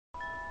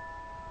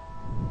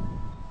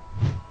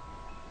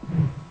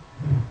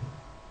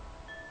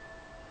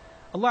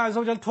Allah Azza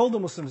wa Jal told the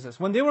Muslims this.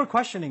 When they were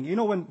questioning,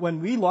 when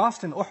we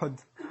lost in Uhud,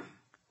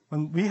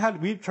 when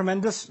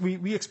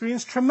we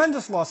experienced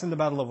tremendous loss in the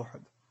Battle of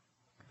Uhud.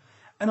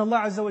 And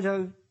Allah Azza wa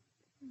Jal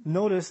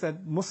noticed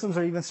that Muslims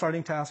are even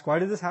starting to ask, why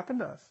did this happen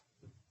to us?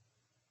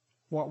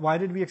 Why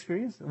did we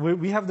experience it?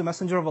 We have the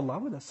Messenger of Allah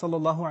with us,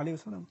 sallallahu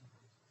alayhi wa sallam.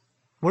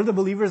 We're the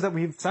believers that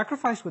we've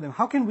sacrificed with him.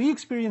 How can we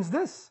experience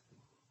this?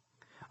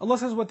 Allah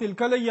says, وَتِلْكَ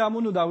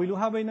الْأَيَّامُ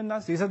نُدَاوِلُهَا بَيْنَ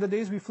النَّاسِ. These are the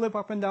days we flip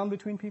up and down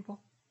between people.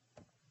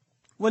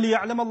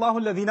 وَلِيَعْلَمَ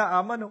اللَّهُ الَّذِينَ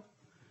آمَنُوا.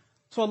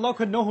 So Allah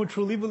could know who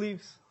truly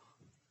believes.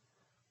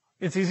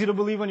 It's easy to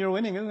believe when you're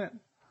winning, isn't it?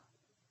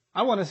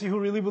 I want to see who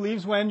really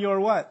believes when you're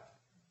what?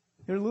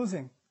 You're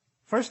losing.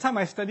 First time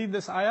I studied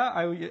this ayah,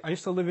 I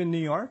used to live in New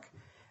York.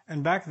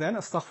 And back then,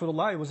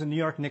 astaghfirullah, I was a New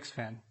York Knicks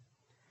fan.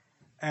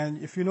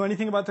 And if you know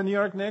anything about the New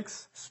York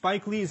Knicks,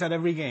 Spike Lee is at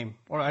every game.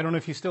 Or I don't know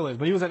if he still is,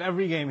 but he was at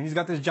every game. He's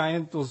got those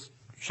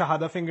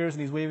shahada fingers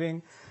and he's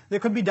waving. They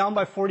could be down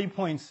by 40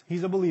 points.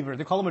 He's a believer.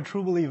 They call him a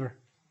true believer.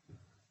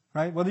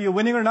 Right? Whether you're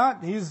winning or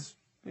not, he's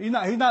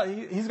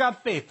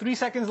got faith. 3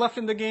 seconds left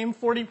in the game,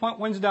 40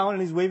 points down,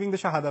 and he's waving the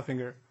shahada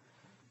finger.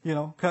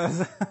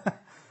 Because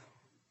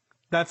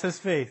that's his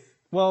faith.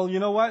 Well, you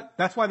know what?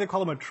 That's why they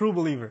call him a true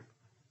believer.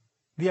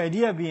 The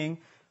idea being,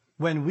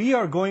 when we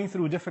are going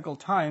through difficult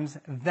times,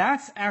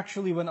 that's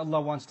actually when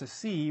Allah wants to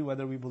see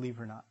whether we believe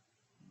or not.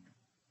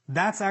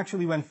 That's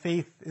actually when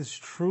faith is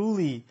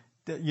truly,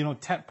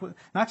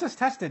 not just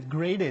tested,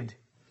 graded.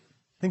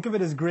 Think of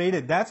it as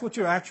graded. That's what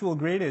your actual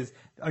grade is.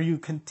 Are you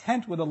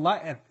content with Allah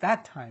at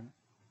that time?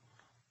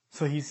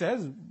 So he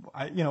says,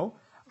 I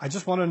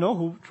just want to know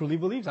who truly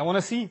believes. I want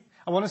to see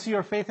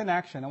your faith in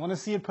action. I want to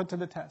see it put to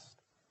the test.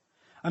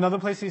 Another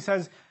place he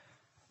says,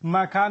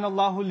 مَا كَانَ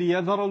اللَّهُ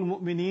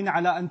لِيَذَرَ الْمُؤْمِنِينَ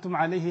عَلَىٰ أَنْتُمْ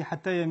عَلَيْهِ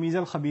حَتَّى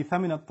يَمِيزَ الْخَبِيثَ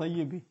مِنَ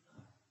الطَّيِّبِ.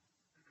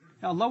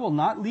 Allah will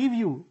not leave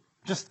you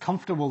just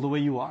comfortable the way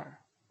you are.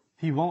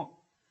 He won't.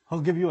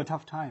 He'll give you a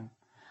tough time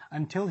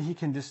until He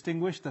can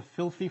distinguish the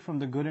filthy from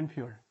the good and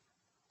pure.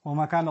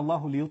 وَمَا كَانَ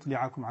اللَّهُ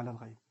لِيُطْلِعَكُمْ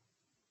عَلَى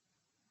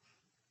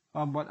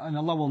الْغَيْبِ. And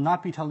Allah will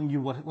not be telling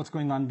you what's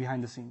going on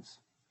behind the scenes.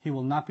 He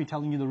will not be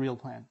telling you the real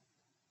plan.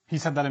 He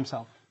said that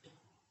Himself.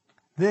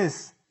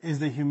 This is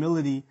the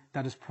humility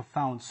that is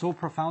profound, so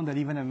profound that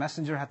even a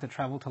messenger had to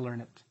travel to learn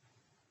it.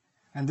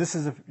 And this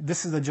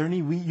is a journey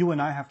you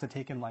and I have to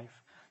take in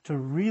life, to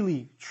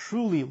really,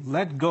 truly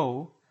let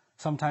go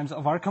sometimes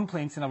of our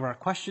complaints and of our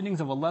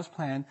questionings of Allah's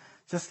plan.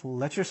 Just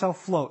let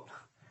yourself float,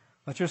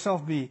 let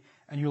yourself be,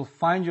 and you'll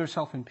find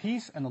yourself in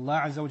peace, and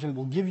Allah Azza wa Jal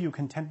will give you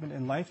contentment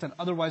in life that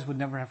otherwise would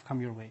never have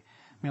come your way.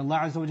 May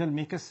Allah Azza wa Jal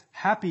make us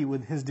happy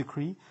with His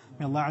decree.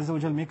 May Allah Azza wa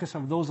Jal make us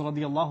of those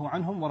radiyallahu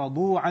anhum wa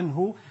radu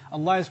anhu.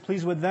 Allah is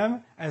pleased with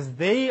them as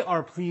they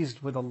are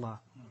pleased with Allah.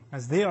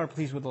 As they are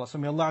pleased with Allah. So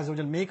may Allah Azza wa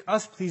Jal make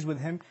us pleased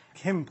with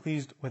Him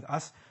pleased with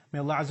us. May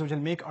Allah Azza wa Jal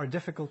make our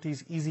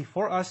difficulties easy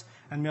for us.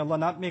 And may Allah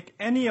not make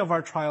any of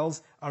our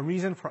trials a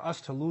reason for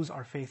us to lose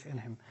our faith in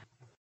Him.